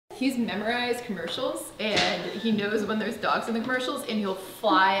he's memorized commercials and he knows when there's dogs in the commercials and he'll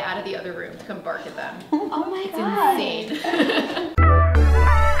fly out of the other room to come bark at them. Oh my God. It's insane.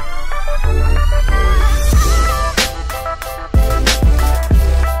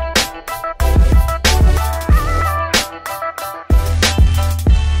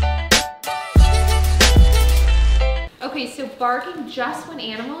 Okay, so barking just when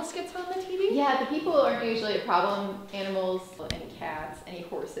animals gets on the TV? Yeah, the people aren't usually a problem. Animals, any cats, any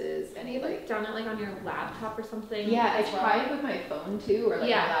horses, any Have you like... done it like on your laptop or something? Yeah, I tried with my phone too, or like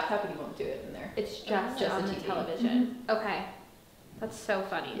Yeah. my laptop, and you won't do it in there. It's just on the TV. television. Okay. That's so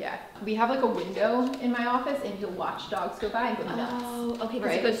funny. Yeah. We have like a window in my office and he'll watch dogs go by and go nuts. Oh, okay, because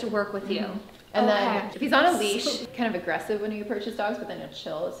Right. he goes to work with you. And Okay. then if he's on a leash, kind of aggressive when he approaches dogs, but then he'll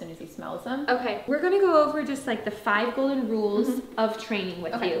chill as soon as he smells them. Okay, we're gonna go over just like the 5 golden rules of training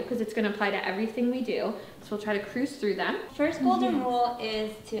with you, because it's gonna apply to everything we do. So we'll try to cruise through them. First golden rule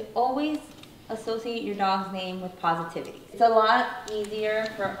is to always associate your dog's name with positivity. It's a lot easier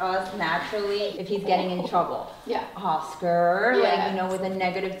for us naturally if he's getting in trouble. Yeah. Oscar, Yeah. like, you know, with a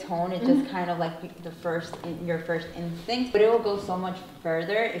negative tone, it just kind of like your first instinct. But it will go so much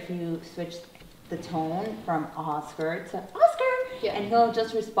further if you switch the tone from Oscar to Oscar. Yeah. And he'll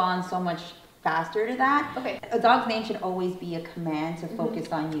just respond so much faster to that. Okay. A dog's name should always be a command to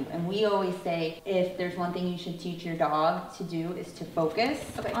focus on you. And we always say if there's one thing you should teach your dog to do is to focus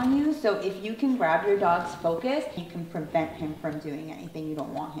on you. So if you can grab your dog's focus, you can prevent him from doing anything you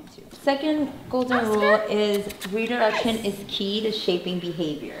don't want him to. Second golden rule is redirection is key to shaping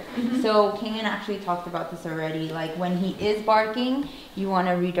behavior. So Kaelin actually talked about this already. Like when he is barking, you want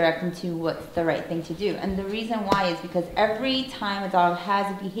to redirect him to what's the right thing to do. And the reason why is because every time a dog has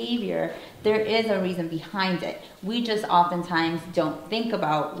a behavior, there is a reason behind it. We just oftentimes don't think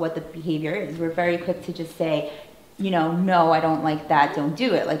about what the behavior is. We're very quick to just say, you know, no, I don't like that, don't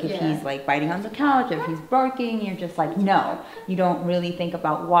do it. Like if he's like biting on the couch, if he's barking, you're just like, no. You don't really think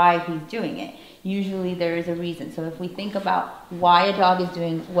about why he's doing it. Usually there is a reason. So if we think about why a dog is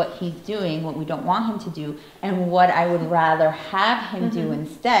doing what he's doing, what we don't want him to do, and what I would rather have him do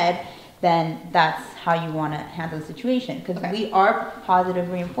instead, then that's how you want to handle the situation. Because we are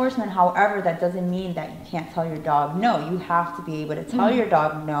positive reinforcement. However, that doesn't mean that you can't tell your dog no. You have to be able to tell your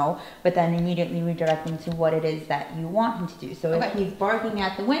dog no, but then immediately redirect him to what it is that you want him to do. So if he's barking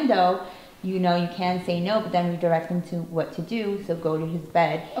at the window, you know you can say no, but then redirect him to what to do. So go to his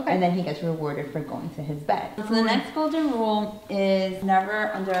bed, and then he gets rewarded for going to his bed. So the next golden rule is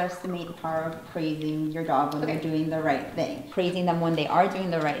never underestimate the power of praising your dog when they're doing the right thing. Praising them when they are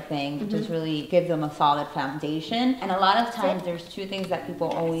doing the right thing just really gives them a solid foundation. And a lot of times there's 2 things that people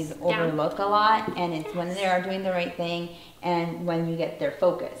always overlook a lot, and it's when they are doing the right thing and when you get their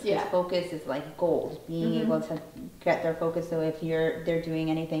focus. Because focus is like gold, being able to get their focus. So if they're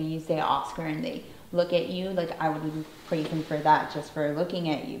doing anything, you say Oscar and they look at you, like I would even praise him for that, just for looking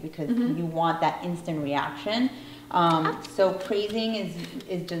at you, because you want that instant reaction. So praising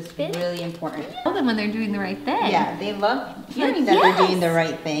is just really important. Tell them when they're doing the right thing. Yeah, they love hearing that they're doing the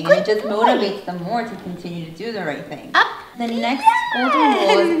right thing, and it just motivates them more to continue to do the right thing. The next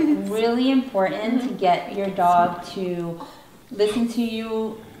golden rule is really important to get your dog to listen to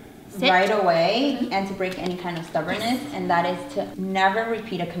you right away and to break any kind of stubbornness, and that is to never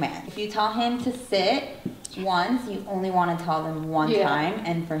repeat a command. If you tell him to sit once, you only want to tell them one time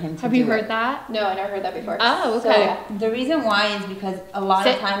and for him to Have do you it. heard that? No, I never heard that before. Oh, okay. So the reason why is because a lot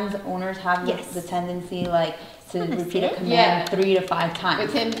of times owners have the tendency like to repeat a command 3 to 5 times.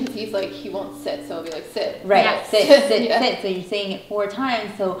 With him, because he's like, he won't sit, so he'll be like, sit. Right, sit, sit. So you're saying it 4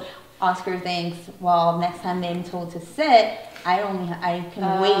 times, so Oscar thinks, well, next time they're told to sit, I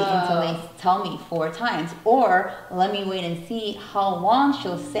can wait until they tell me 4 times, or let me wait and see how long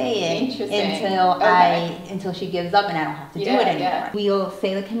she'll say it until she gives up and I don't have to do it anymore. We'll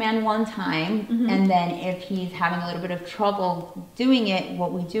say the command 1 time, and then if he's having a little bit of trouble doing it,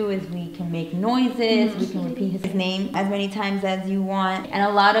 what we do is we can make noises, we can repeat his name as many times as you want, and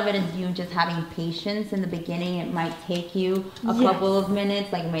a lot of it is you just having patience in the beginning. It might take you a couple of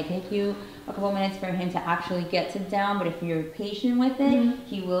minutes, like it might take you a couple minutes for him to actually get sit down, but if you're patient with it,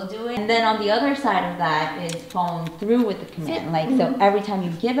 he will do it. And then on the other side of that is following through with the command. Like, so every time you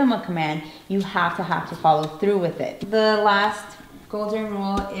give him a command, you have to follow through with it. The last golden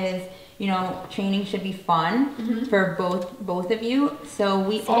rule is, you know, training should be fun for both of you. So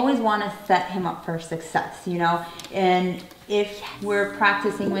we always want to set him up for success, you know, and if we're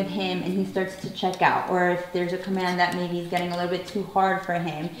practicing with him and he starts to check out, or if there's a command that maybe is getting a little bit too hard for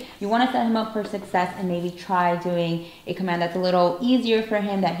him, you want to set him up for success and maybe try doing a command that's a little easier for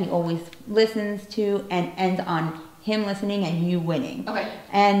him that he always listens to and ends on him listening and you winning. Okay.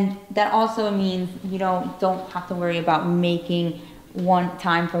 And that also means you don't have to worry about making one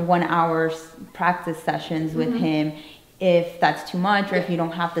time for 1 hour practice sessions with him if that's too much or if you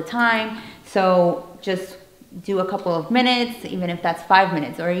don't have the time. So just do a couple of minutes, even if that's 5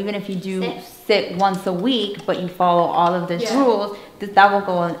 minutes, or even if you do sit once a week, but you follow all of these rules, that will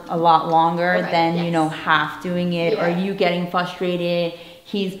go a lot longer than, half doing it or you getting frustrated,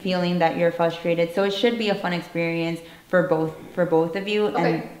 he's feeling that you're frustrated. So it should be a fun experience for both of you.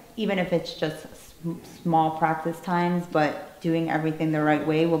 And even if it's just small practice times, but doing everything the right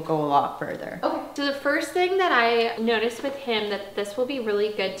way will go a lot further. Okay. So the first thing that I noticed with him that this will be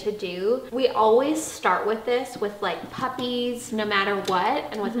really good to do, we always start with this with like puppies, no matter what.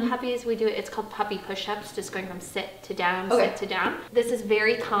 And with puppies, we do it, it's called puppy push-ups, just going from sit to down, sit to down. This is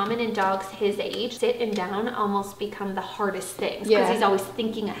very common in dogs his age. Sit and down almost become the hardest things because he's always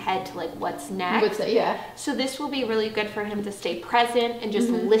thinking ahead to like what's next. So this will be really good for him to stay present and just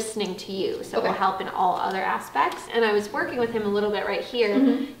listening to you. So it will help in all other aspects. And I was working with him a little bit right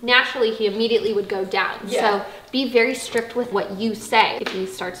here. Naturally, he immediately would go down. So be very strict with what you say. If he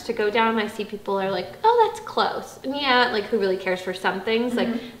starts to go down, I see people are like, oh, that's close. And like who really cares for some things? Like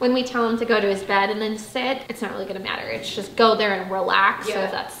when we tell him to go to his bed and then sit, it's not really gonna matter. It's just go there and relax. So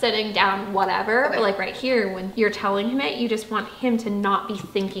if that's sitting down, whatever. But like right here, when you're telling him it, you just want him to not be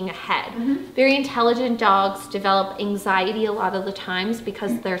thinking ahead. Very intelligent dogs develop anxiety a lot of the times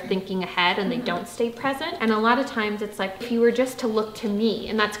because they're thinking ahead and they don't stay present. And a lot of times it's like, if you were just to look to me,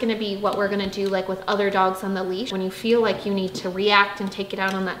 and that's gonna be what we're gonna do like with other dogs on the leash. When you feel like you need to react and take it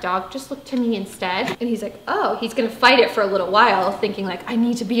out on that dog, just look to me instead. And he's like, oh, he's gonna fight it for a little while, thinking like, I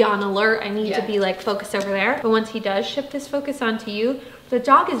need to be on alert, I need to be like focused over there. But once he does shift his focus onto you, the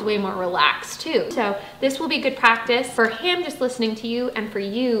dog is way more relaxed too. So this will be good practice for him just listening to you and for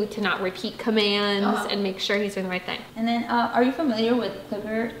you to not repeat commands and make sure he's doing the right thing. And then are you familiar with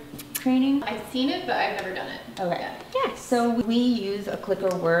clicker training? I've seen it, but I've never done it. Okay. Yes. So we use a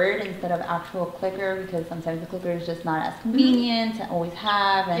clicker word instead of actual clicker because sometimes the clicker is just not as convenient to always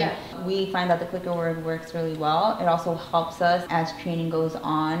have, and we find that the clicker word works really well. It also helps us as training goes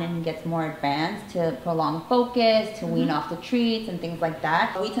on and gets more advanced to prolong focus, to wean off the treats and things like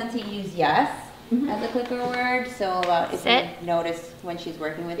that. We tend to use yes as a clicker word. So if you notice when she's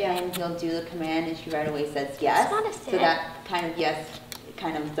working with him, he'll do the command and she right away says yes. It's not a sit. So that kind of yes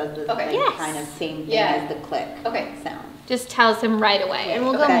kind of does the kind of same thing as the click sound. Just tells him right away, and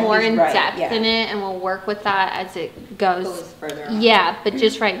we'll go more in depth in it, and we'll work with that as it goes further on. But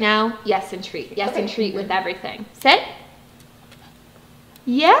just right now, yes and treat. Yes and treat with everything. Sit.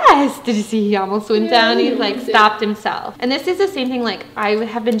 Yes! Did you see he almost went down? He like stopped himself. And this is the same thing, like I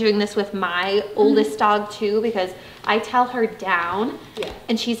have been doing this with my oldest dog too, because I tell her down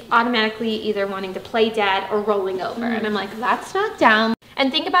and she's automatically either wanting to play dead or rolling over. And I'm like, that's not down.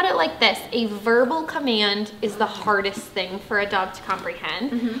 And think about it like this. A verbal command is the hardest thing for a dog to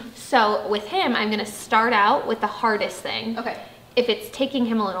comprehend. So with him, I'm gonna start out with the hardest thing. If it's taking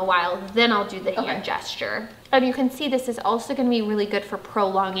him a little while, then I'll do the hand gesture. And you can see this is also going to be really good for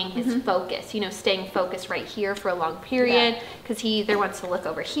prolonging his focus, staying focused right here for a long period, because he either wants to look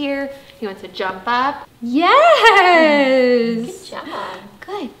over here, he wants to jump up. Yes! Good job.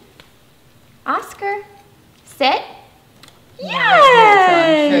 Good. Oscar, sit.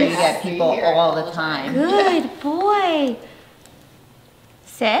 Yes! So I'm sure you get people all the time. Good boy.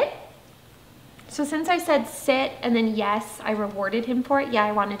 Sit. So since I said sit and then yes, I rewarded him for it.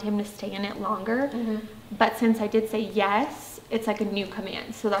 I wanted him to stay in it longer. But since I did say yes, it's like a new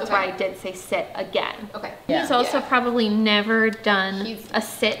command. So that's why I did say sit again. He's also probably never done a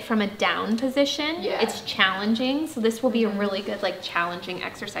sit from a down position. It's challenging. So this will be a really good like challenging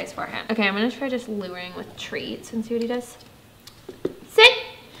exercise for him. Okay, I'm gonna try just luring with treats and see what he does. Sit.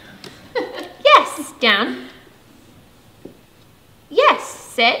 Yes, down. Yes,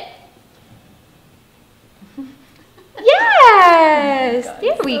 sit. Yes,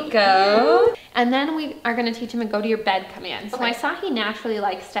 there we go. And then we are going to teach him a go to your bed command. So I saw he naturally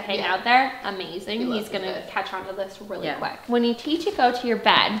likes to hang out there. Amazing. He's going to catch on to this really quick. When you teach a go to your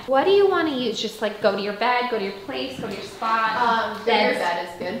bed, what do you want to use? Just like go to your bed, go to your place, go to your spot? Go to your bed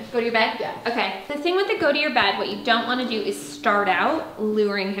is good. Go to your bed? Yeah. Okay. The thing with the go to your bed, what you don't want to do is start out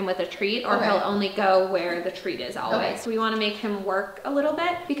luring him with a treat, or he'll only go where the treat is always. So we want to make him work a little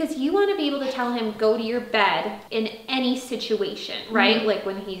bit, because you want to be able to tell him go to your bed in any situation, right? Like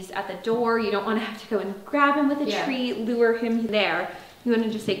when he's at the door, you don't want to have to go and grab him with a treat, lure him there. You want to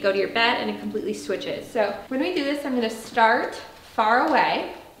just say go to your bed, and it completely switches. So when we do this, I'm going to start far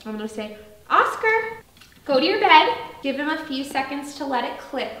away. I'm going to say, Oscar, go to your bed. Give him a few seconds to let it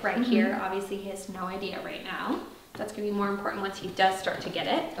click right here. Obviously he has no idea right now. That's gonna be more important once he does start to get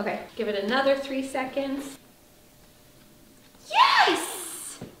it. Okay. Give it another 3 seconds.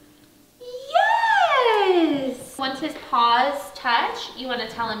 Yes! Yes! Once his paws touch, you want to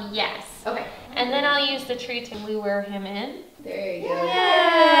tell him yes. Okay. And then I'll use the tree to lure him in. There you go.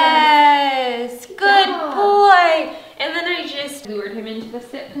 Yes! Good boy! And then I just lured him into the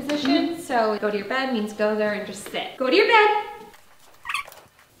sit position. So go to your bed means go there and just sit. Go to your bed.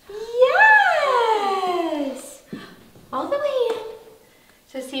 Yes! All the way in.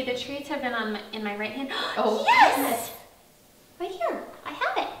 So see, the treats have been in my right hand. Oh, yes! Right here. I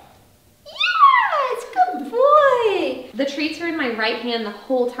have it. Yes! Good boy! The treats are in my right hand the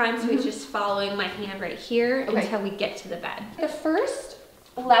whole time, so he's just following my hand right here until we get to the bed. The first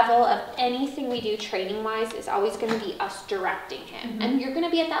level of anything we do training-wise is always going to be us directing him. And you're going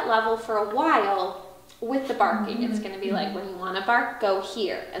to be at that level for a while with the barking. It's going to be like, when you want to bark, go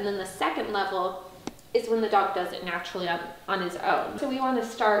here. And then the second level is when the dog does it naturally on his own. So we want to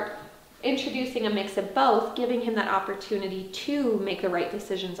start introducing a mix of both, giving him that opportunity to make the right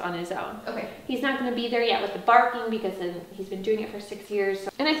decisions on his own. Okay. He's not going to be there yet with the barking because he's been doing it for 6 years.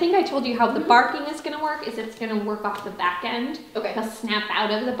 And I think I told you how the barking is going to work, is it's going to work off the back end. Okay. He'll snap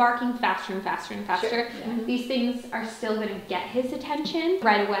out of the barking faster and faster and faster. Sure. Yeah. These things are still going to get his attention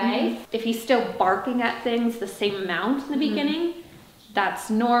right away. If he's still barking at things the same amount in the beginning, that's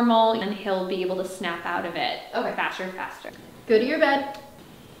normal, and he'll be able to snap out of it faster and faster. Go to your bed.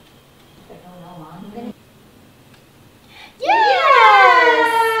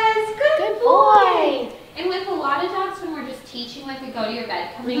 Yes! Good boy! And with a lot of dogs, when we're just teaching like a go to your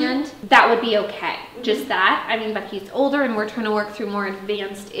bed command, that would be okay. Just that. I mean, but he's older and we're trying to work through more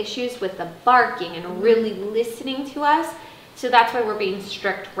advanced issues with the barking and really listening to us. So that's why we're being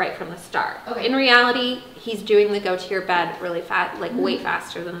strict right from the start. Okay. In reality, he's doing the go to your bed really fast, like way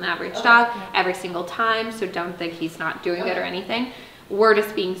faster than the average dog every single time. So don't think he's not doing it or anything. We're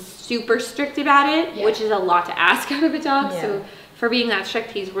just being super strict about it, which is a lot to ask out of a dog. So for being that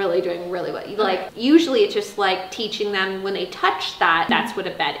strict, he's really doing really well. Like usually it's just like teaching them when they touch that, that's what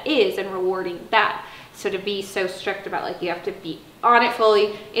a bed is, and rewarding that. So to be so strict about like you have to be on it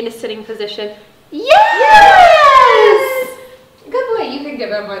fully in a sitting position. Yes! Good boy, you can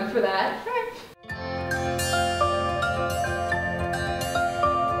give him one for that.